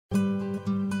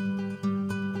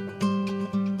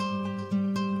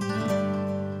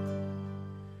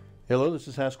Hello, this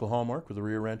is Haskell Hallmark with the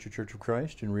Rio Rancho Church of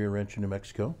Christ in Rio Rancho, New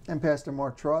Mexico. I'm Pastor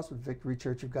Mark Tross with Victory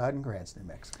Church of God in Grants, New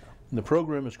Mexico. And the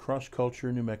program is Cross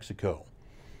Culture New Mexico.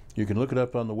 You can look it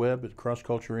up on the web at Cross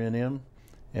Culture NM.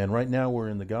 And right now we're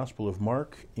in the Gospel of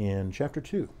Mark in chapter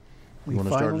 2. We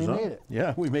finally made it.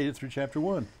 Yeah, we made it through chapter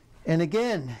 1. And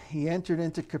again, he entered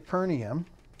into Capernaum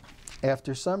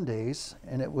after some days,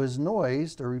 and it was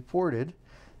noised or reported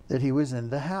that he was in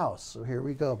the house. So here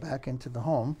we go, back into the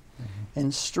home.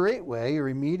 And straightway or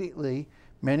immediately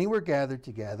many were gathered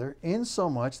together,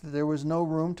 insomuch that there was no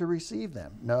room to receive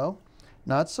them. No,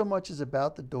 not so much as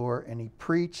about the door, and he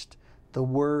preached the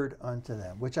word unto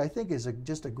them, which I think is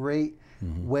just a great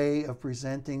way of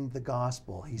presenting the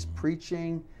gospel. He's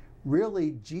preaching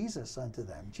really Jesus unto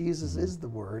them. Jesus is the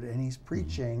word, and he's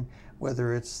preaching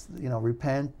whether it's,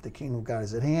 repent, the kingdom of God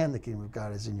is at hand, the kingdom of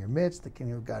God is in your midst, the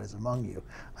kingdom of God is among you.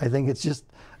 I think it's just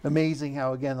amazing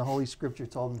how, again, the Holy Scripture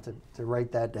told him to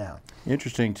write that down.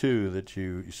 Interesting, too, that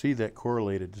you see that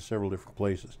correlated to several different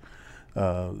places.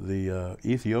 The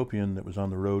Ethiopian that was on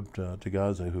the road to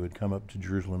Gaza, who had come up to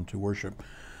Jerusalem to worship,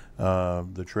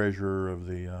 the treasurer of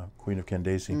the Queen of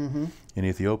Candace in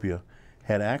Ethiopia,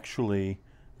 had actually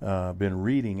been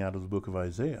reading out of the book of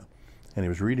Isaiah, and he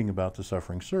was reading about the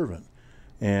suffering servant.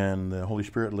 And the Holy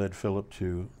Spirit led Philip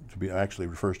to be, actually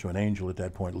refers to an angel at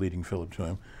that point leading Philip to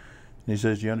him. And he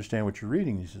says, "Do you understand what you're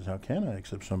reading?" He says, "How can I,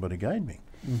 except somebody guide me?"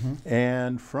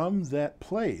 And from that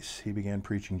place, he began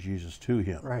preaching Jesus to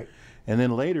him. Right. And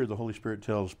then later, the Holy Spirit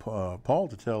tells Paul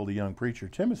to tell the young preacher,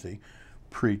 Timothy,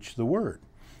 preach the word.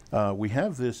 We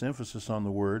have this emphasis on the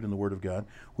Word and the Word of God.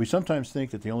 We sometimes think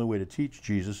that the only way to teach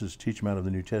Jesus is to teach him out of the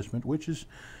New Testament, which is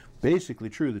basically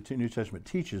true. The New Testament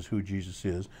teaches who Jesus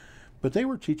is. But they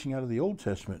were teaching out of the Old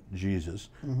Testament Jesus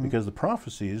because the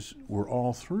prophecies were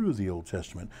all through the Old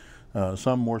Testament,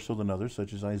 some more so than others,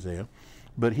 such as Isaiah.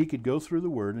 But he could go through the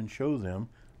Word and show them,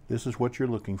 this is what you're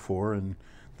looking for. And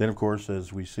then, of course,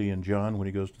 as we see in John when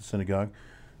he goes to the synagogue,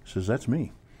 he says, that's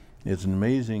me. It's an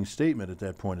amazing statement at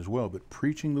that point as well, but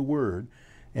preaching the word.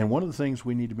 And one of the things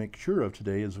we need to make sure of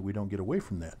today is that we don't get away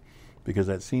from that, because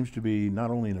that seems to be not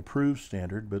only an approved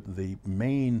standard, but the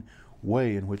main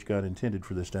way in which God intended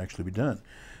for this to actually be done.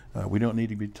 We don't need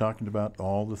to be talking about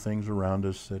all the things around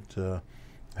us that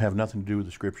have nothing to do with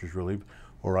the Scriptures really,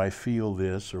 or I feel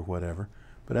this or whatever,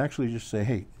 but actually just say,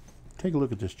 hey, take a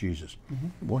look at this Jesus.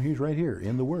 Well, he's right here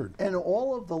in the Word. And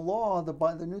all of the law,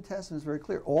 the New Testament is very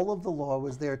clear. All of the law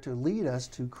was there to lead us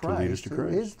to Christ, who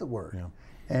is the Word. Yeah.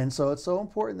 And so it's so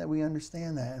important that we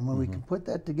understand that. And when we can put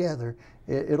that together,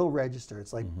 it'll register.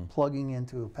 It's like plugging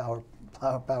into a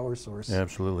power source.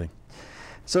 Absolutely.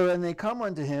 So then they come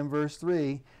unto him, verse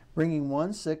 3, bringing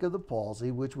one sick of the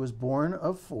palsy, which was born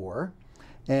of 4.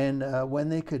 And when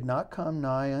they could not come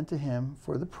nigh unto him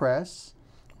for the press,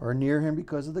 or near him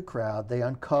because of the crowd, they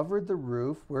uncovered the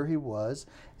roof where he was,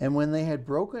 and when they had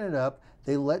broken it up,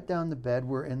 they let down the bed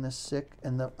wherein the sick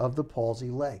and of the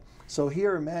palsy lay. So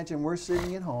here, imagine we're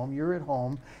sitting at home, you're at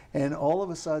home, and all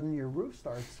of a sudden your roof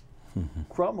starts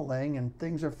crumbling and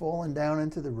things are falling down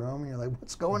into the room, and you're like,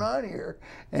 what's going on here?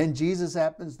 And Jesus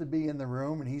happens to be in the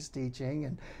room, and he's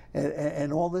teaching,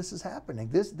 and all this is happening.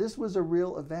 This was a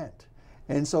real event.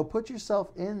 And so put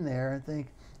yourself in there and think,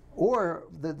 or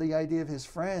the idea of his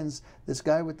friends, this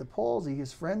guy with the palsy,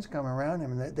 his friends come around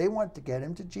him and they want to get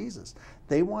him to Jesus.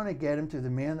 They want to get him to the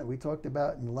man that we talked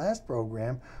about in the last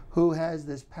program, who has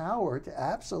this power to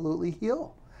absolutely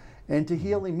heal and to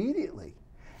heal immediately.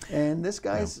 And this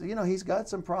guy's, he's got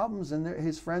some problems, and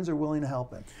his friends are willing to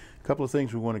help him. A couple of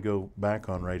things we want to go back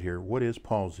on right here. What is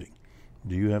palsy?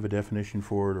 Do you have a definition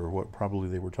for it, or what probably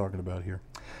they were talking about here?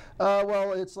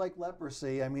 Well, it's like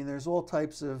leprosy. I mean, there's all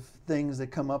types of things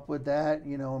that come up with that.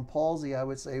 And palsy, I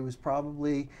would say, was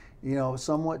probably,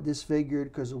 somewhat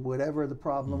disfigured because of whatever the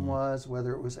problem was,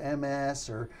 whether it was MS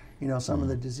or, some of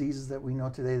the diseases that we know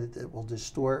today that will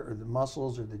distort or the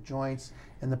muscles or the joints,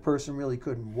 and the person really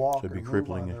couldn't walk or move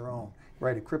on their own.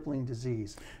 Right, a crippling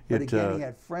disease. But again, he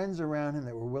had friends around him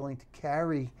that were willing to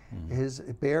carry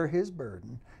bear his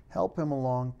burden, help him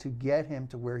along to get him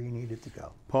to where he needed to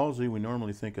go. Palsy we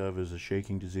normally think of as a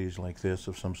shaking disease like this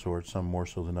of some sort, some more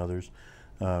so than others.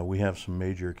 We have some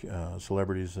major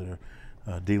celebrities that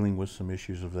are dealing with some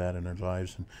issues of that in their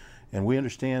lives, and we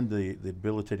understand the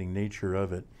debilitating nature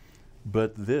of it,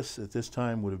 but this at this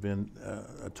time would have been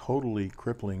a totally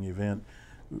crippling event,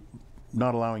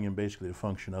 not allowing him basically to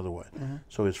function otherwise.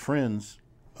 So his friends,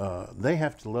 they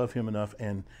have to love him enough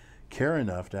and care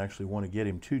enough to actually want to get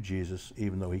him to Jesus,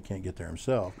 even though he can't get there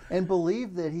himself. And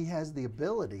believe that he has the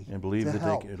ability And believe to that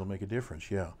help. it'll make a difference,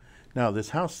 yeah. Now, this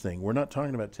house thing, we're not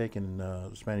talking about taking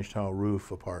Spanish tile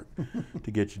roof apart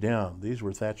to get you down. These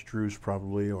were thatched roofs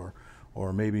probably, or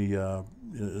maybe, you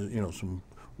know, some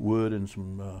wood and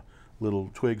some little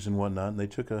twigs and whatnot, and they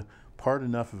took apart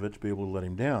enough of it to be able to let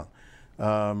him down.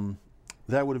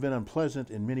 That would have been unpleasant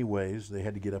in many ways. They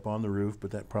had to get up on the roof,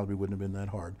 but that probably wouldn't have been that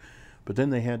hard. But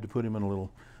then they had to put him in a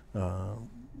little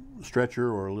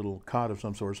stretcher or a little cot of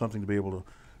some sort, something to be able to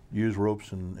use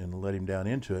ropes and let him down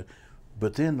into it.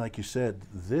 But then, like you said,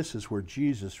 this is where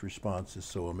Jesus' response is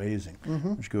so amazing.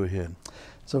 Let's go ahead.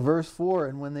 So verse 4,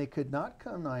 and when they could not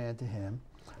come nigh unto him,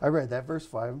 I read that, verse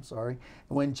 5, I'm sorry.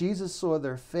 And when Jesus saw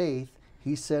their faith,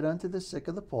 he said unto the sick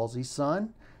of the palsy,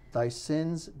 Son, thy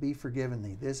sins be forgiven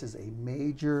thee. This is a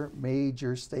major,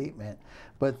 major statement.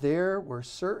 But there were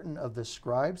certain of the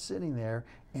scribes sitting there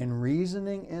and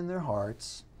reasoning in their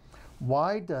hearts,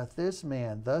 why doth this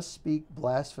man thus speak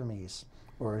blasphemies,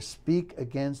 or speak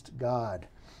against God?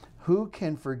 Who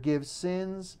can forgive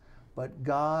sins but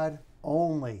God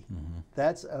only?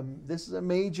 This is a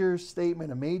major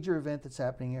statement, a major event that's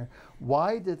happening here.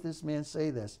 Why did this man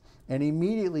say this? And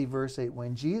immediately, verse 8,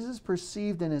 when Jesus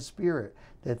perceived in his spirit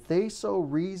that they so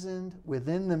reasoned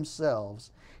within themselves,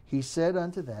 he said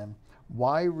unto them,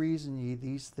 why reason ye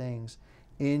these things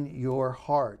in your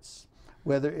hearts?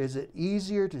 Whether is it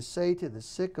easier to say to the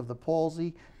sick of the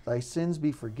palsy, thy sins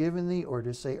be forgiven thee, or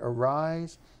to say,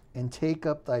 arise and take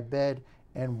up thy bed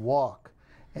and walk?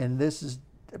 And this is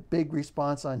a big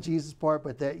response on Jesus' part,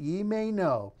 but that ye may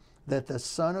know that the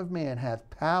Son of Man hath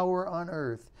power on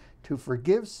earth to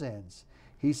forgive sins.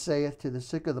 He saith to the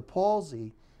sick of the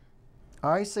palsy,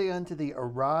 I say unto thee,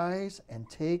 arise and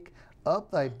take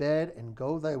up thy bed and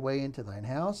go thy way into thine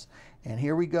house. And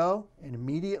here we go. And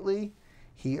immediately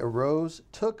he arose,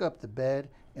 took up the bed,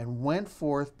 and went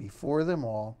forth before them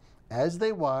all, as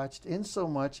they watched,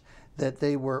 insomuch that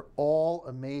they were all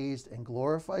amazed and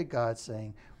glorified God,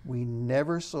 saying, we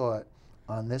never saw it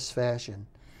on this fashion.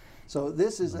 So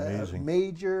this is a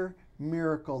major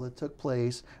miracle that took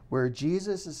place where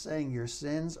Jesus is saying your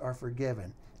sins are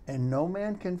forgiven. And no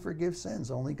man can forgive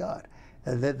sins, only God.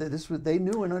 They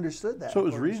knew and understood that. So it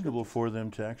was reasonable for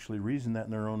them to actually reason that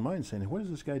in their own mind, saying, what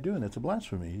is this guy doing? It's a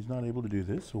blasphemy. He's not able to do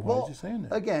this, so why is he saying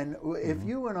that? Again, if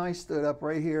you and I stood up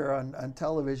right here on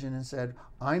television and said,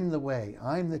 I'm the way,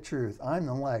 I'm the truth, I'm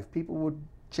the life, people would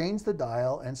change the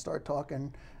dial and start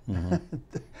talking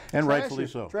and rightfully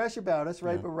so. Trash about us,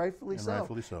 right? Yeah. But rightfully and so.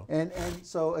 Rightfully so. And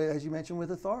so, as you mentioned,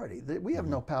 with authority, we have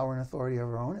no power and authority of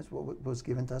our own. It's what was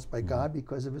given to us by God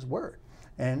because of his word.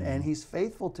 And he's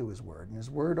faithful to his word. And his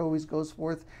word always goes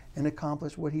forth and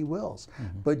accomplishes what he wills.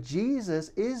 But Jesus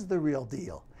is the real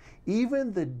deal.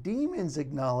 Even the demons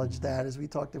acknowledge that, as we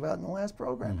talked about in the last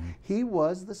program. He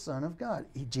was the Son of God.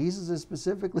 Jesus is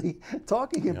specifically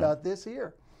talking about this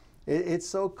here. It's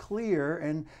so clear,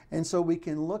 and so we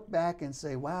can look back and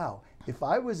say, wow, if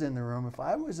I was in the room, if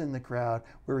I was in the crowd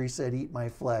where he said, eat my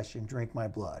flesh and drink my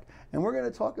blood. And we're going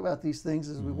to talk about these things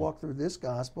as we walk through this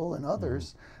gospel and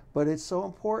others, but it's so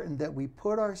important that we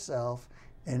put ourselves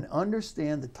and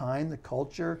understand the time, the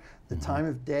culture, the time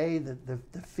of day, the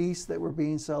feasts that were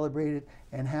being celebrated,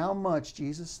 and how much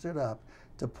Jesus stood up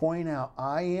to point out,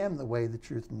 I am the way, the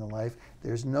truth, and the life.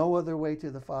 There's no other way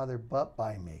to the Father but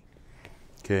by me.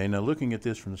 Okay, now looking at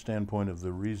this from the standpoint of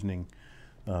the reasoning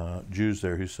Jews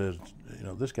there who says,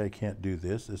 this guy can't do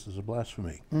this. This is a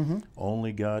blasphemy.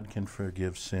 Only God can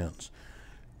forgive sins.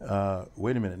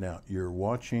 Wait a minute now. You're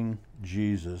watching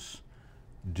Jesus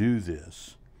do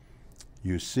this.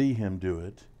 You see him do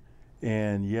it,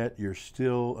 and yet you're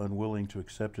still unwilling to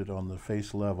accept it on the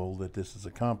face level that this is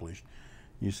accomplished.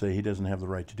 You say he doesn't have the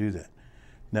right to do that.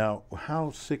 Now,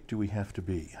 how sick do we have to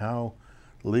be? How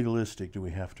legalistic do we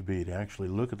have to be to actually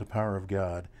look at the power of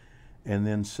God and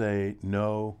then say,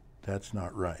 no, that's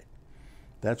not right?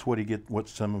 That's what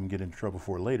some of them get into trouble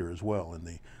for later as well in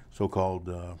the so-called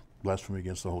blasphemy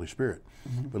against the Holy Spirit.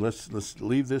 But let's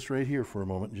leave this right here for a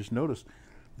moment and just notice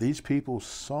these people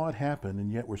saw it happen,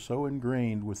 and yet were so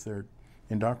ingrained with their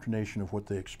indoctrination of what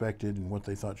they expected and what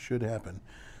they thought should happen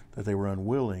that they were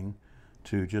unwilling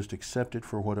to just accept it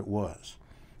for what it was.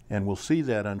 And we'll see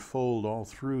that unfold all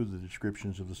through the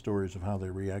descriptions of the stories of how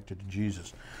they reacted to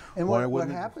Jesus. And what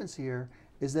happens here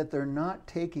is that they're not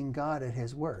taking God at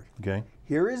his word. Okay.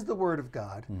 Here is the word of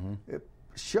God.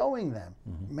 showing them,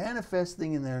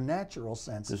 manifesting in their natural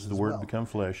senses. This is the as Word well. become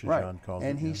flesh, as Right. John calls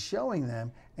And it. he's showing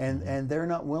them, and they're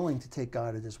not willing to take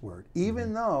God at his word,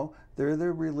 even though they're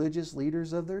the religious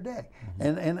leaders of their day.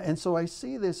 And so I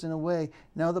see this in a way.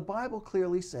 Now, the Bible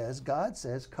clearly says, God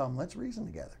says, come, let's reason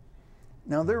together.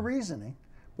 Now, they're reasoning,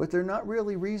 but they're not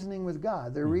really reasoning with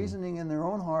God. They're reasoning in their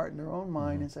own heart and their own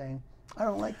mind and saying, I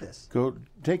don't like this. Go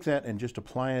take that and just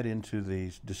apply it into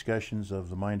these discussions of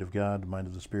the mind of God, the mind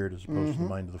of the Spirit, as opposed to the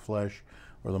mind of the flesh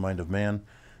or the mind of man.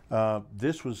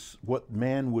 This was what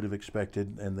man would have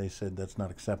expected, and they said that's not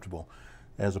acceptable,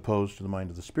 as opposed to the mind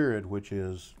of the Spirit, which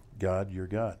is God, your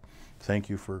God. Thank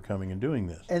you for coming and doing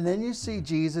this. And then you see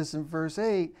Jesus in verse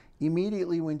 8,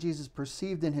 immediately when Jesus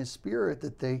perceived in his spirit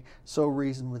that they so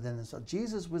reasoned within themselves.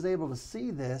 Jesus was able to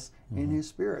see this in his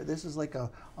spirit. This is like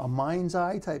a mind's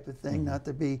eye type of thing, not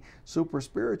to be super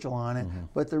spiritual on it.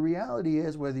 But the reality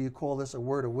is, whether you call this a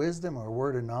word of wisdom or a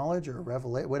word of knowledge or a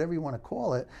revelation, whatever you want to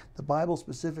call it, the Bible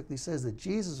specifically says that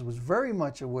Jesus was very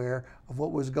much aware of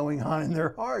what was going on in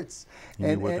their hearts. He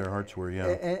knew what their hearts were, yeah.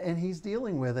 And he's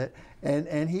dealing with it.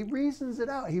 And he reasons it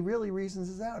out. He really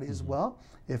reasons it out. He says, well,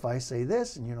 if I say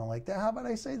this and you don't like that, how about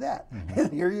I say that?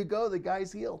 And here you go, the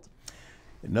guy's healed.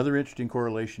 Another interesting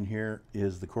correlation here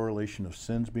is the correlation of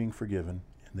sins being forgiven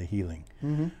and the healing.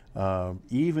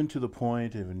 Even to the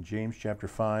point of in James chapter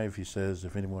 5, he says,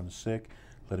 if anyone is sick,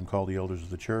 let him call the elders of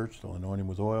the church. They'll anoint him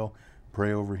with oil,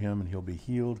 pray over him, and he'll be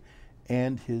healed,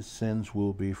 and his sins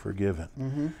will be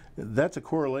forgiven. That's a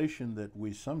correlation that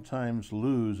we sometimes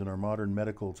lose in our modern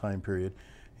medical time period,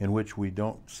 in which we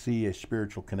don't see a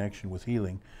spiritual connection with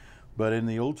healing. But in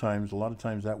the old times, a lot of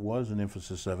times that was an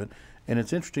emphasis of it. And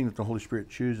it's interesting that the Holy Spirit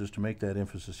chooses to make that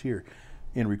emphasis here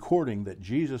in recording that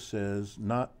Jesus says,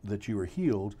 not that you are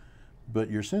healed, but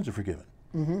your sins are forgiven.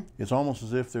 It's almost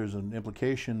as if there's an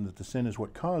implication that the sin is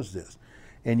what caused this.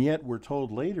 And yet we're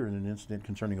told later in an incident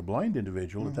concerning a blind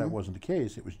individual that that wasn't the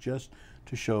case. It was just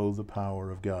to show the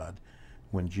power of God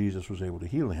when Jesus was able to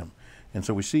heal him. And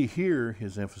so we see here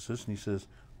his emphasis, and he says,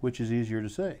 which is easier to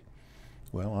say?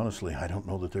 Well, honestly, I don't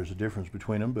know that there's a difference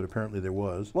between them, but apparently there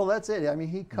was. Well, that's it. I mean,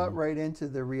 he cut right into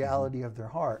the reality of their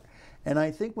heart. And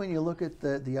I think when you look at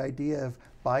the idea of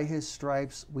by his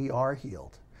stripes we are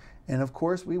healed. And of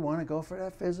course we want to go for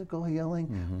that physical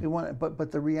healing. We want,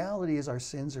 but the reality is our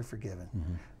sins are forgiven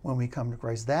when we come to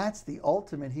Christ. That's the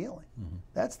ultimate healing.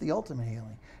 That's the ultimate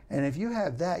healing. And if you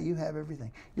have that, you have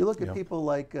everything. You look at people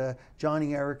like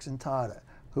Johnny Erickson Tada,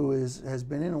 who has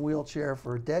been in a wheelchair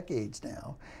for decades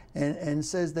now, and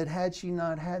says that had she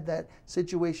not had that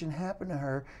situation happen to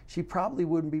her, she probably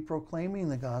wouldn't be proclaiming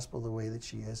the gospel the way that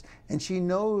she is. And she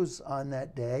knows on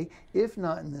that day, if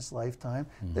not in this lifetime,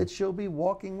 that she'll be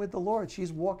walking with the Lord.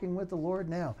 She's walking with the Lord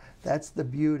now. That's the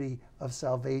beauty of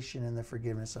salvation and the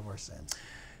forgiveness of our sins.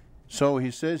 So he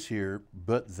says here,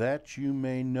 but that you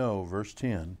may know, verse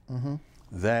 10,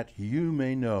 that you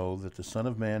may know that the Son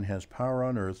of Man has power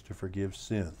on earth to forgive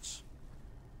sins.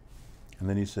 And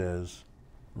then he says,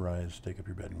 rise, take up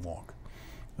your bed and walk.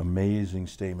 Amazing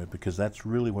statement, because that's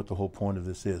really what the whole point of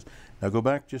this is. Now go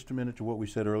back just a minute to what we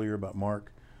said earlier about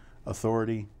Mark.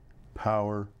 Authority,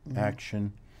 power,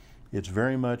 action. It's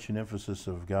very much an emphasis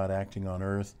of God acting on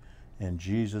earth, and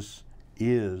Jesus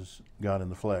is God in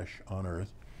the flesh on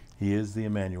earth. He is the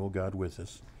Emmanuel, God with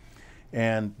us.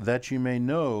 And that you may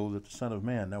know that the Son of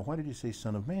Man. Now, why did he say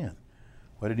Son of Man?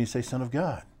 Why didn't he say Son of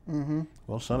God?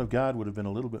 Well, Son of God would have been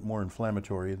a little bit more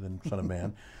inflammatory than Son of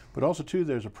Man. But also, too,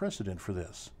 there's a precedent for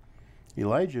this.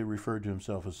 Elijah referred to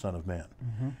himself as Son of Man.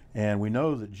 And we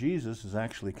know that Jesus is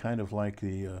actually kind of like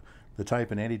the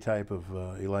type and antitype of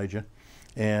Elijah.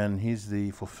 And he's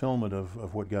the fulfillment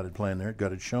of what God had planned there.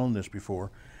 God had shown this before.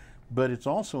 But it's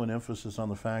also an emphasis on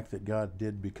the fact that God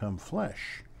did become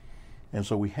flesh. And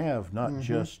so we have not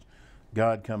just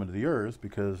God coming to the earth,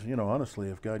 because, you know, honestly,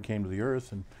 if God came to the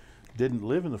earth and didn't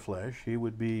live in the flesh, he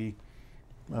would be,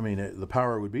 I mean, the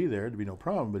power would be there, there'd be no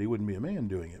problem, but he wouldn't be a man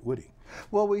doing it, would he?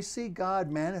 Well, we see God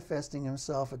manifesting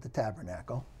himself at the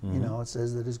tabernacle. You know, it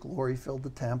says that his glory filled the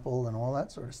temple and all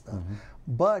that sort of stuff.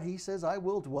 But he says, I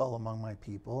will dwell among my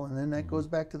people. And then that goes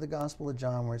back to the Gospel of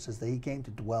John, where it says that he came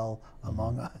to dwell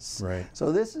among us. Right.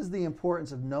 So this is the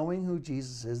importance of knowing who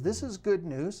Jesus is. This is good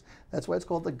news. That's why it's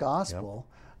called the gospel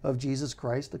of Jesus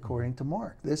Christ according to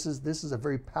Mark. This is a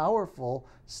very powerful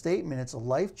statement. It's a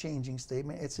life-changing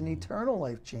statement. It's an eternal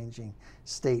life-changing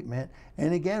statement.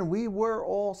 And again, we were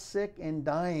all sick and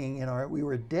dying we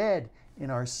were dead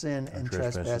in our sin and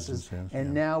trespasses,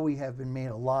 and now we have been made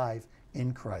alive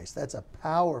in Christ. That's a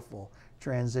powerful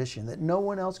transition that no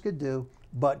one else could do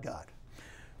but God.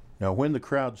 Now, when the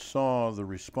crowd saw the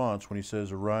response, when he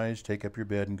says, arise, take up your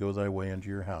bed, and go thy way unto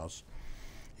your house,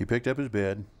 He picked up his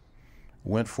bed,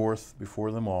 went forth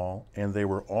before them all, and they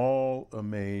were all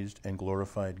amazed and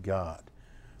glorified God.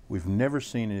 We've never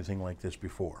seen anything like this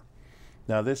before.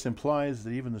 Now, this implies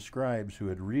that even the scribes who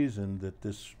had reasoned that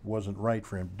this wasn't right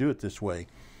for him to do it this way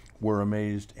were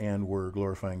amazed and were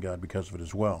glorifying God because of it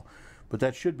as well. But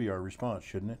that should be our response,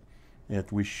 shouldn't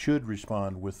it? We should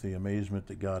respond with the amazement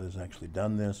that God has actually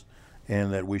done this,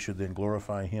 and that we should then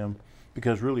glorify him,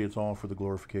 because really it's all for the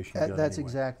glorification of God. That's anyway.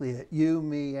 exactly it. You,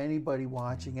 me, anybody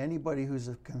watching, anybody who's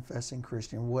a confessing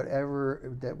Christian, whatever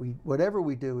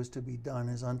we do is to be done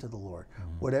as unto the Lord.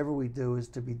 Whatever we do is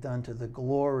to be done to the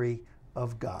glory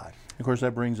of God. Of course,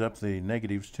 that brings up the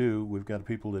negatives too. We've got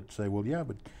people that say, well, yeah,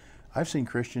 but I've seen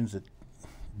Christians that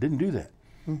didn't do that.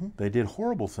 They did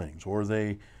horrible things, or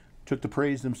they took the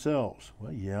praise themselves.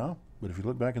 Well, yeah, but if you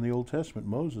look back in the Old Testament,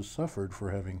 Moses suffered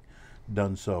for having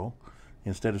done so.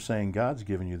 Instead of saying, God's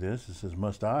given you this, it says,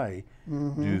 must I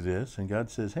do this? And God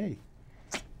says, hey,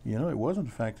 you know, it wasn't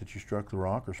the fact that you struck the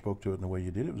rock or spoke to it in the way you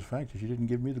did. It was the fact that you didn't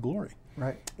give me the glory.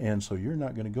 Right. And so you're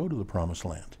not going to go to the promised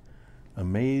land.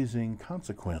 Amazing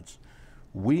consequence.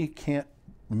 We can't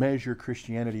measure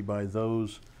Christianity by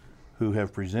those who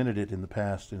have presented it in the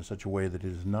past in such a way that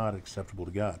it is not acceptable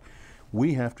to God.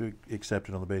 We have to accept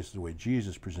it on the basis of the way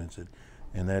Jesus presents it,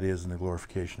 and that is in the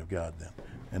glorification of God then,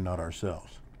 and not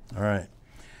ourselves. All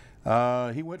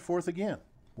right. He went forth again.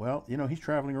 Well, you know, he's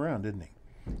traveling around, isn't he?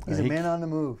 He's a man on the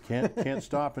move. Can't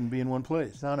stop and be in one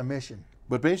place. He's on a mission.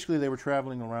 But basically they were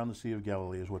traveling around the Sea of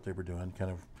Galilee is what they were doing,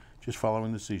 kind of just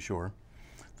following the seashore.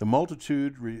 The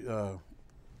multitude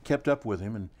kept up with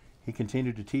him, and he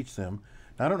continued to teach them.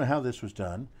 Now, I don't know how this was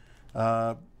done.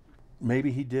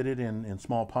 Maybe he did it in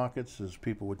small pockets as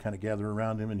people would kind of gather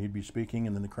around him and he'd be speaking,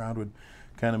 and then the crowd would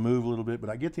kind of move a little bit. But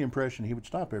I get the impression he would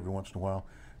stop every once in a while,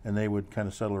 and they would kind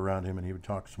of settle around him and he would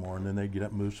talk some more, and then they'd get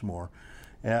up and move some more.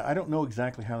 I don't know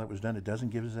exactly how that was done. It doesn't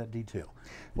give us that detail.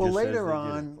 Well, later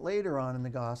on in the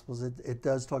Gospels, it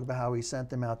does talk about how he sent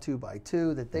them out 2 by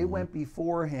 2, that they went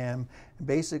before him,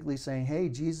 basically saying, hey,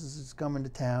 Jesus is coming to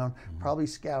town, probably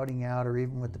scouting out, or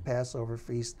even with the Passover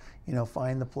feast, you know,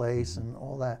 find the place and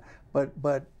all that.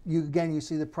 But you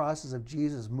see the process of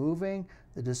Jesus moving,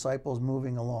 the disciples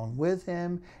moving along with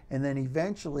him, and then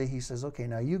eventually he says, okay,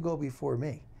 now you go before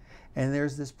me. And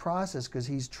there's this process because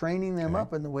he's training them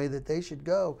up in the way that they should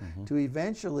go to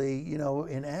eventually, you know,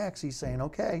 in Acts, he's saying,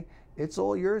 okay, it's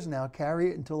all yours now.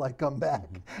 Carry it until I come back.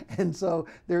 And so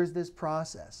there's this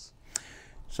process.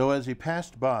 So as he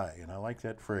passed by, and I like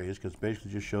that phrase because it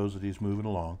basically just shows that he's moving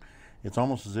along, it's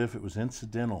almost as if it was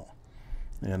incidental.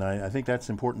 And I think that's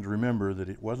important to remember, that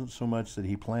it wasn't so much that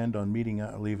he planned on meeting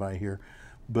Levi here,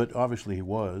 but obviously he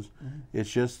was.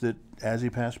 It's just that as he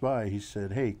passed by, he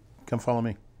said, hey, come follow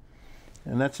me.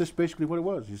 And that's just basically what it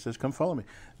was. He says, come follow me.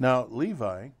 Now,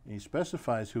 Levi, he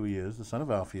specifies who he is, the son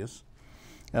of Alphaeus.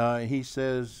 He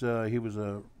says he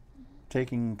was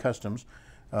taking customs.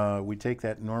 We take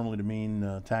that normally to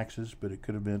mean taxes, but it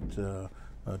could have been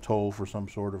a toll for some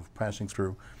sort of passing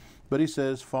through. But he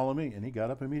says, follow me. And he got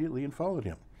up immediately and followed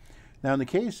him. Now, in the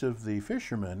case of the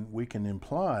fishermen, we can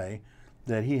imply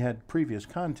that he had previous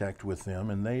contact with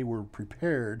them, and they were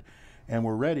prepared and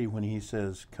were ready when he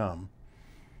says, come.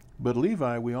 But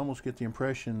Levi, we almost get the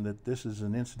impression that this is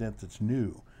an incident that's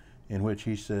new, in which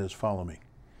he says, follow me.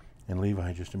 And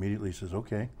Levi just immediately says,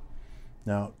 okay.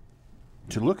 Now,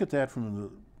 to look at that from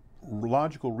the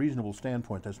logical, reasonable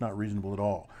standpoint, that's not reasonable at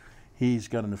all. He's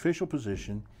got an official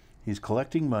position. He's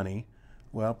collecting money.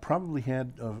 Well, probably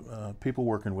had people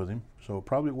working with him, so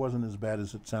probably it wasn't as bad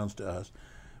as it sounds to us.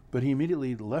 But he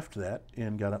immediately left that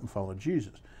and got up and followed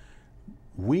Jesus.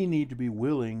 We need to be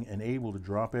willing and able to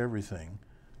drop everything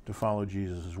to follow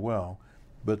Jesus as well,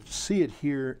 but see it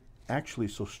here actually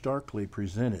so starkly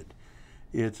presented.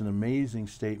 It's an amazing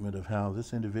statement of how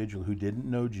this individual who didn't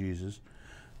know Jesus,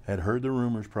 had heard the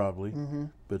rumors probably,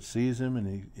 but sees him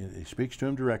and he speaks to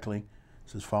him directly,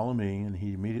 says, follow me, and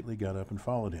he immediately got up and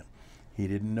followed him. He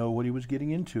didn't know what he was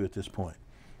getting into at this point,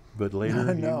 but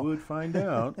later he would find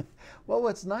out. Well,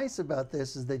 what's nice about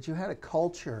this is that you had a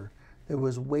culture that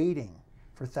was waiting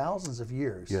for thousands of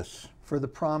years for the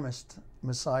promised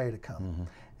Messiah to come.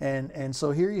 And so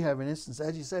here you have an instance,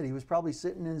 as you said, he was probably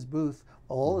sitting in his booth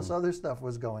while all this other stuff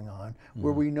was going on,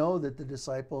 where we know that the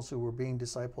disciples who were being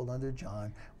discipled under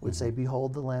John would say,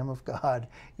 behold the Lamb of God,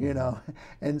 you know.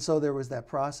 And so there was that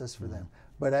process for them.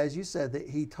 But as you said, that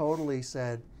he totally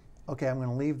said, okay, I'm going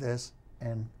to leave this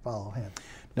and follow him.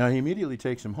 Now he immediately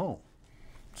takes him home.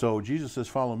 So Jesus says,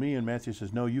 follow me, and Matthew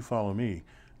says, no, you follow me.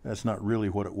 That's not really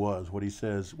what it was. What he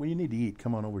says, well, you need to eat.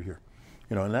 Come on over here.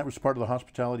 You know, and that was part of the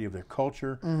hospitality of their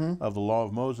culture, of the law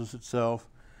of Moses itself.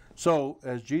 So,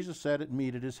 as Jesus sat at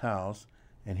meat at his house,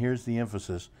 and here's the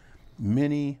emphasis,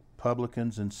 many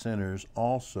publicans and sinners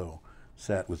also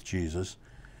sat with Jesus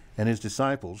and his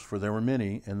disciples, for there were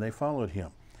many, and they followed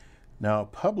him. Now,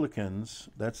 publicans,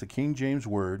 that's the King James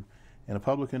word, and a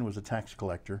publican was a tax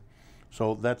collector.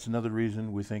 So that's another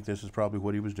reason we think this is probably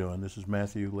what he was doing. This is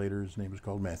Matthew. Later, his name was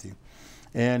called Matthew.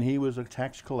 And he was a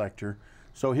tax collector.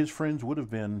 So his friends would have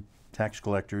been tax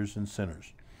collectors and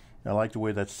sinners. I like the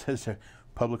way that says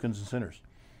publicans and sinners.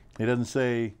 He doesn't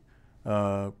say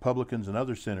publicans and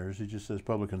other sinners. He just says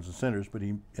publicans and sinners, but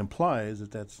he implies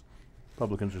that that's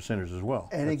publicans or sinners as well.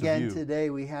 And that's again, today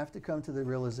we have to come to the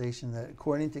realization that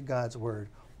according to God's word,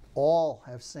 all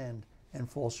have sinned and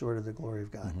fall short of the glory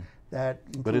of God. Mm-hmm. That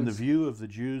includes, but in the view of the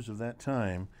Jews of that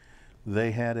time,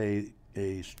 they had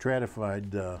a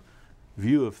stratified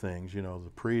view of things. You know, the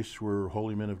priests were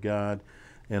holy men of God,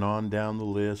 and on down the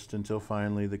list until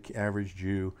finally the average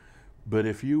Jew. But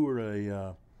if you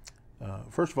were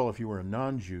first of all, if you were a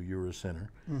non-Jew, you were a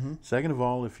sinner. Mm-hmm. Second of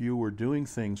all, if you were doing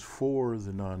things for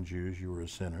the non-Jews, you were a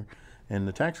sinner. And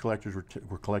the tax collectors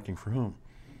were collecting for whom?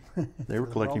 They were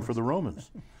collecting for the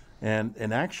Romans.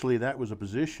 And actually, that was a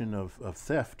position of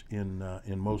theft in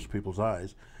most people's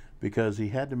eyes, because he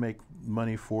had to make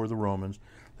money for the Romans.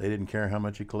 They didn't care how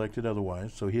much he collected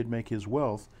otherwise, so he'd make his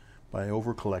wealth by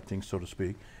over-collecting, so to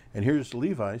speak. And here's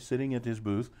Levi sitting at his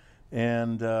booth,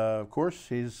 and of course,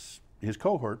 his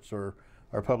cohorts are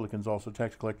publicans also,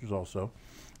 tax collectors also.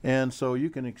 And so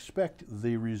you can expect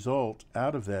the result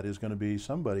out of that is going to be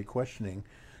somebody questioning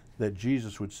that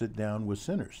Jesus would sit down with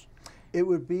sinners. it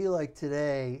would be like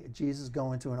today, Jesus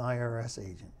going to an IRS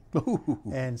agent.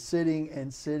 And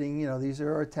sitting, you know, these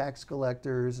are our tax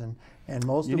collectors, and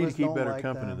most you of need us to keep don't better like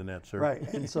company them. than that, sir. Right,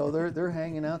 and so they're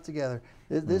hanging out together.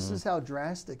 This is how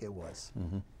drastic it was.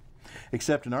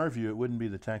 Except in our view, it wouldn't be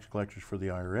the tax collectors for the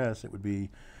IRS. It would be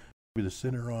the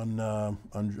sinner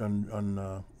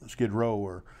on Skid Row,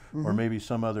 or maybe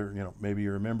some other. You know, maybe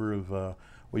you're a member of.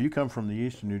 Well, you come from the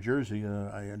east of New Jersey.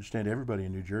 I understand everybody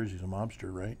in New Jersey is a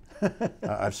mobster, right?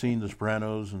 I've seen The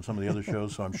Sopranos and some of the other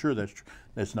shows, so I'm sure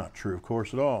that's not true, of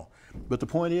course, at all. But the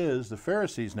point is, the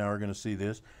Pharisees now are going to see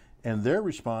this, and their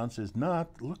response is not,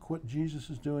 look what Jesus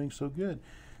is doing so good.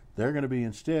 They're going to be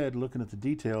instead looking at the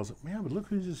details. Man, but look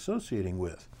who he's associating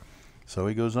with. So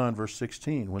he goes on, verse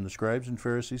 16. When the scribes and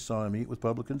Pharisees saw him eat with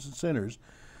publicans and sinners,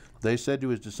 they said to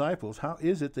his disciples, how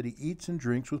is it that he eats and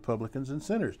drinks with publicans and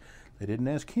sinners? They didn't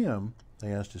ask him,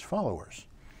 they asked his followers.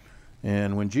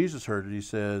 And when Jesus heard it, he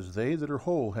says, they that are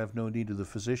whole have no need of the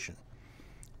physician,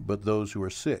 but those who are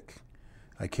sick.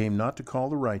 I came not to call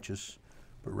the righteous,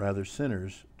 but rather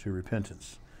sinners to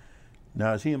repentance.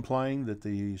 Now, is he implying that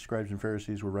the scribes and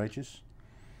Pharisees were righteous?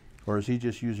 Or is he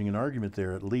just using an argument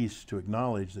there at least to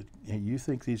acknowledge that, hey, you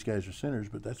think these guys are sinners,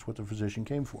 but that's what the physician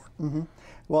came for?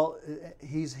 Well,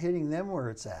 he's hitting them where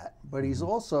it's at, but he's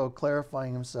also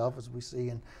clarifying himself, as we see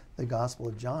in the Gospel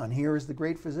of John. Here is the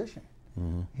great physician.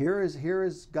 Here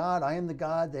is God. I am the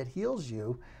God that heals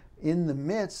you in the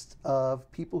midst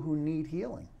of people who need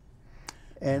healing.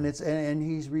 And and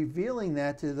he's revealing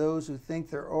that to those who think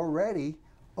they're already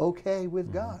okay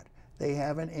with God. They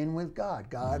have an in with God.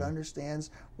 God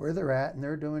understands where they're at, and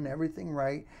they're doing everything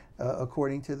right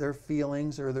according to their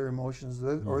feelings or their emotions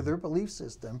or their belief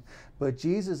system. But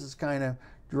Jesus is kind of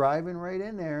driving right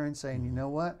in there and saying, you know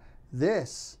what?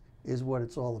 This is what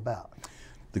it's all about.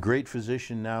 The great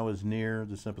physician now is near,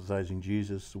 the sympathizing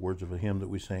Jesus, the words of a hymn that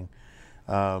we sing.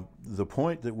 The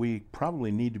point that we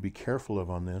probably need to be careful of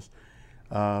on this,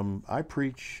 I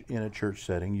preach in a church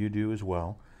setting, you do as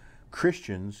well.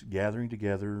 Christians gathering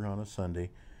together on a Sunday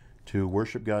to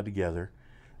worship God together.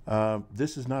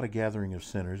 This is not a gathering of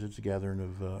sinners, it's a gathering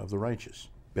of the righteous,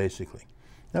 basically.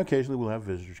 Now, occasionally we'll have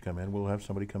visitors come in, we'll have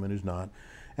somebody come in who's not.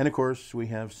 And of course, we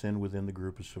have sin within the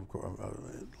group,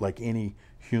 like any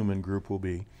human group will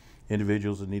be,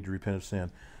 individuals that need to repent of sin.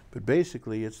 But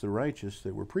basically, it's the righteous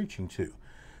that we're preaching to.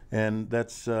 And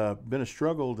that's been a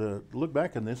struggle to look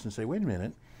back on this and say, wait a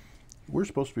minute, we're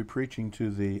supposed to be preaching to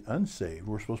the unsaved.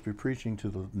 We're supposed to be preaching to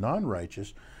the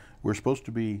non-righteous. We're supposed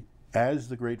to be, as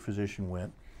the great physician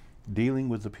went, dealing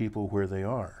with the people where they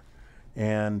are.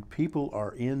 And people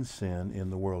are in sin in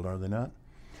the world, are they not?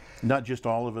 Not just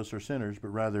all of us are sinners, but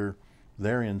rather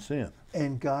they're in sin.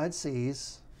 And God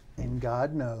sees, and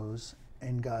God knows,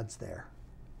 and God's there.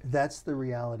 That's the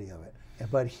reality of it.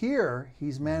 But here,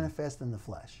 he's manifest in the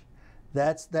flesh.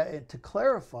 That's that. To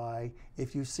clarify,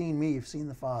 if you've seen me, you've seen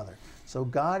the Father. So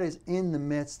God is in the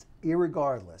midst,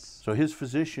 irregardless. So his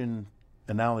physician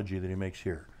analogy that he makes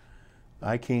here,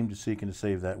 I came to seek and to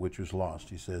save that which was lost,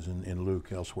 he says in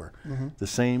Luke elsewhere. The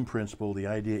same principle, the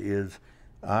idea is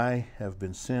I have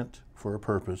been sent for a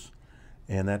purpose,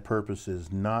 and that purpose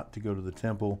is not to go to the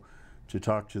temple to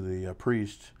talk to the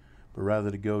priest, but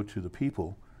rather to go to the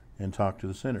people and talk to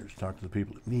the sinners, talk to the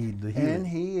people that need the healing. And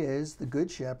he is the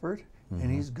good shepherd, and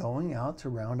he's going out to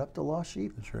round up the lost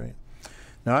sheep. That's right.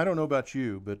 Now, I don't know about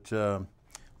you, but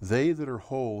they that are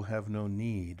whole have no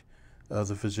need of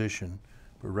the physician,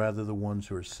 but rather the ones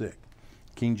who are sick.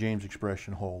 King James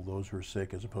expression, whole, those who are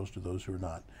sick as opposed to those who are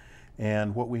not.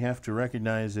 And what we have to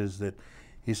recognize is that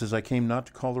he says, I came not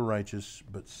to call the righteous,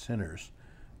 but sinners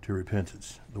to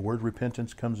repentance. The word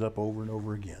repentance comes up over and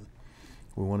over again.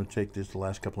 We want to take this the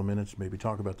last couple of minutes, maybe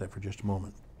talk about that for just a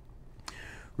moment.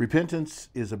 Repentance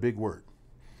is a big word.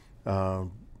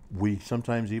 We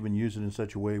sometimes even use it in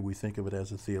such a way we think of it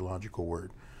as a theological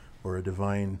word or a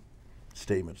divine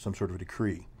statement, some sort of a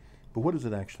decree. But what does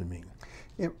it actually mean?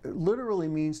 It literally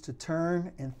means to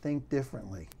turn and think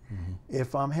differently.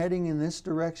 If I'm heading in this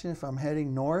direction, if I'm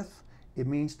heading north, it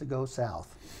means to go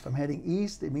south. If I'm heading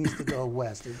east, it means to go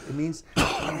west. It means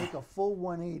to make a full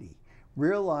 180.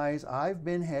 Realize I've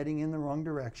been heading in the wrong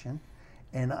direction,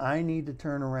 and I need to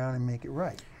turn around and make it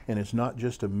right. And it's not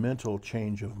just a mental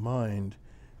change of mind,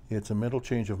 it's a mental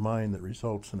change of mind that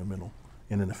results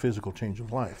in a physical change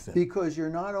of life. Then. Because you're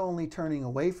not only turning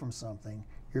away from something,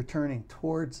 you're turning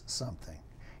towards something.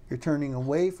 You're turning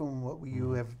away from what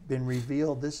you have been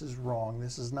revealed. This is wrong.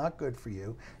 This is not good for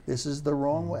you. This is the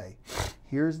wrong way.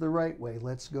 Here's the right way.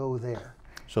 Let's go there.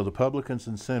 So the publicans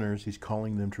and sinners, he's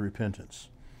calling them to repentance.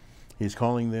 He's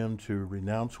calling them to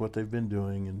renounce what they've been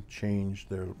doing and change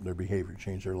their behavior,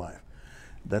 change their life.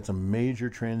 That's a major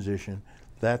transition.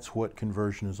 That's what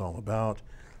conversion is all about.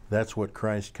 That's what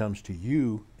Christ comes to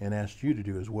you and asks you to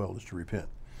do as well, is to repent.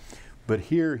 But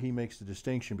here he makes the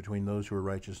distinction between those who are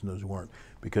righteous and those who aren't.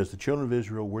 Because the children of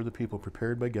Israel were the people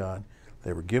prepared by God.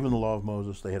 They were given the law of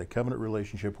Moses. They had a covenant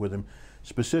relationship with him,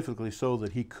 specifically so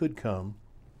that he could come.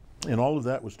 And all of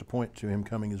that was to point to him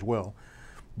coming as well.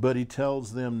 But he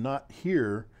tells them not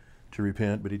here to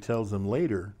repent, but he tells them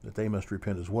later that they must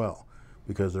repent as well,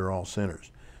 because they're all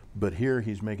sinners. But here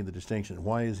he's making the distinction.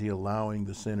 Why is he allowing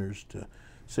the sinners to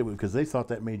sit with? Because they thought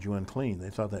that made you unclean. They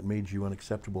thought that made you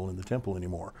unacceptable in the temple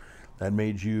anymore. That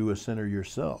made you a sinner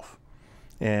yourself.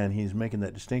 And he's making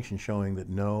that distinction, showing that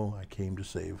no, I came to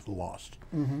save the lost.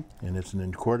 And it's an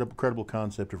incredible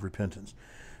concept of repentance.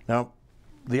 Now,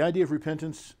 the idea of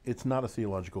repentance, it's not a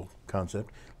theological concept.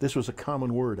 This was a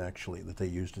common word, actually, that they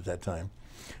used at that time.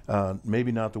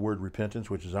 Maybe not the word repentance,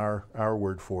 which is our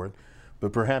word for it,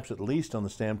 but perhaps at least on the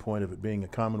standpoint of it being a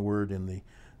common word in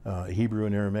the Hebrew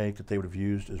and Aramaic that they would have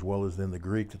used, as well as in the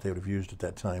Greek that they would have used at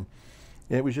that time.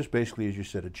 It was just basically, as you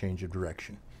said, a change of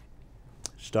direction.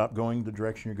 Stop going the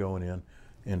direction you're going in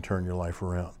and turn your life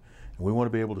around. And we want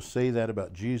to be able to say that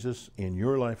about Jesus in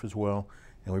your life as well.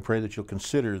 And we pray that you'll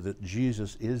consider that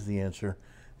Jesus is the answer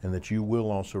and that you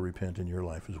will also repent in your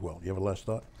life as well. Do you have a last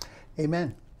thought?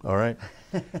 Amen. All right.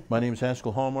 My name is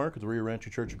Haskell Hallmark of the Rio Rancho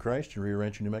Church of Christ in Rio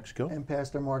Rancho, New Mexico. And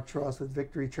Pastor Mark Tross with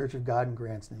Victory Church of God in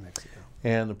Grants, New Mexico.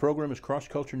 And the program is Cross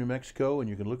Culture New Mexico, and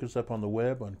you can look us up on the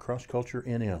web on Cross Culture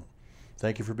NM.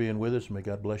 Thank you for being with us, and may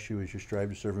God bless you as you strive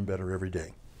to serve Him better every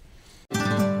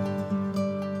day.